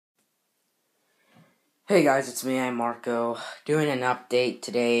Hey guys, it's me, I'm Marco, doing an update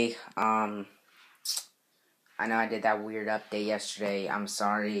today. I know I did that weird update yesterday, I'm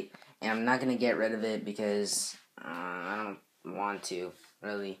sorry, and I'm not gonna get rid of it because, I don't want to,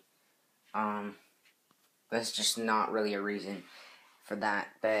 really. That's just not really a reason for that,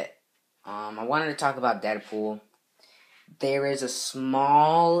 but, I wanted to talk about Deadpool. There is a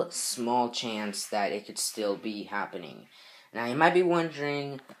small chance that it could still be happening. Now, you might be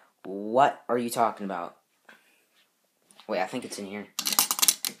wondering, what are you talking about? Wait, I think it's in here.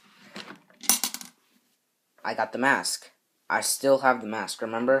 I got the mask. I still have the mask,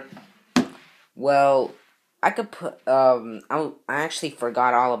 remember? Well, I could put, I actually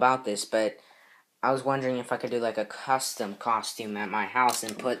forgot all about this, but I was wondering if I could do like a custom costume at my house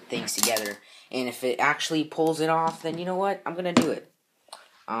and put things together. And if it actually pulls it off, then you know what? I'm gonna do it.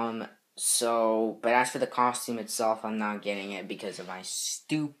 But as for the costume itself, I'm not getting it because of my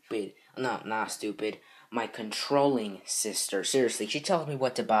not stupid, my controlling sister. Seriously, she tells me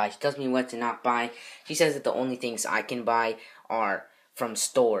what to buy, she tells me what to not buy. She says that the only things I can buy are from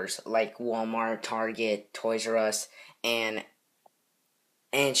stores like Walmart, Target, Toys R Us, and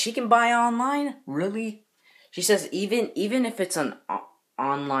she can buy online? Really? She says even if it's an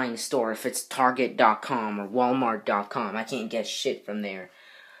online store, if it's Target.com or Walmart.com, I can't get shit from there.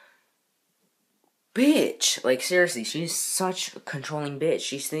 Bitch! Like, seriously, she's such a controlling bitch.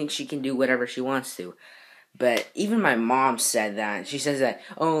 She thinks she can do whatever she wants to. But even my mom said that. She says that,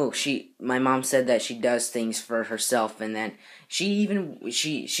 my mom said that she does things for herself, and then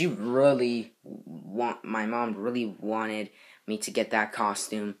my mom really wanted me to get that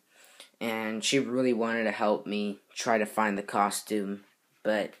costume, and she really wanted to help me try to find the costume,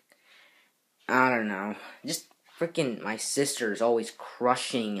 but I don't know. Just freaking my sister's always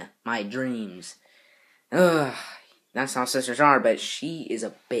crushing my dreams. Ugh, that's how sisters are, but she is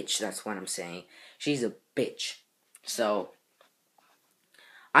a bitch, that's what I'm saying. She's a bitch. So,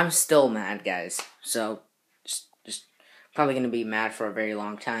 I'm still mad, guys. So, just probably gonna be mad for a very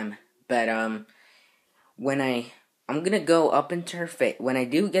long time. But, I'm gonna go up into her face. When I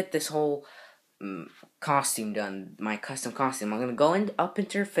do get this whole costume done, my custom costume, I'm gonna go up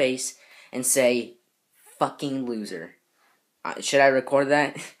into her face and say, fucking loser. Should I record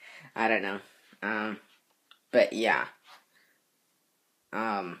that? I don't know. But yeah.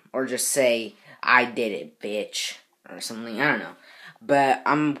 Or just say, I did it, bitch. Or something, I don't know. But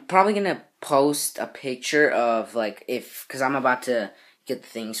I'm probably gonna post a picture of, like, cause I'm about to get the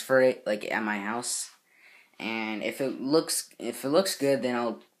things for it, like, at my house. And if it looks good, then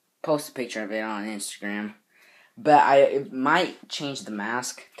I'll post a picture of it on Instagram. But it might change the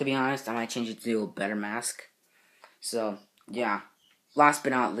mask, to be honest. I might change it to a better mask. So, yeah. Last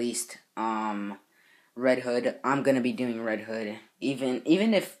but not least, Red Hood. I'm gonna be doing Red Hood.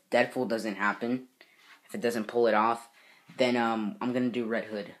 Even if Deadpool doesn't happen, if it doesn't pull it off, then I'm gonna do Red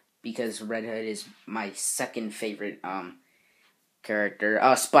Hood. Because Red Hood is my second favorite character.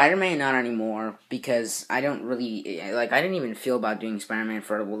 Spider-Man, not anymore, because I don't really, I didn't even feel about doing Spider-Man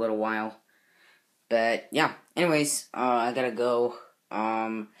for a little while. But, yeah, anyways, I gotta go.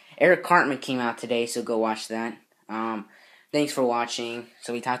 Eric Cartman came out today, so go watch that. Thanks for watching.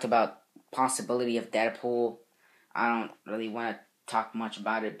 So we talked about possibility of Deadpool. I don't really want to talk much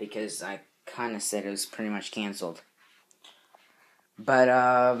about it because I kind of said it was pretty much canceled. But,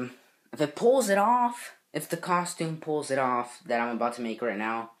 if it pulls it off, if the costume pulls it off that I'm about to make right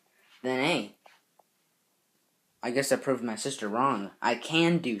now, then hey, I guess I proved my sister wrong. I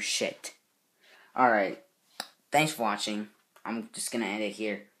can do shit. Alright, thanks for watching. I'm just gonna end it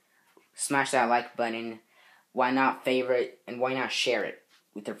here. Smash that like button. Why not favorite, and why not share it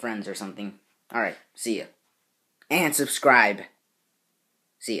with your friends or something. Alright, see ya. And subscribe.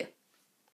 See ya.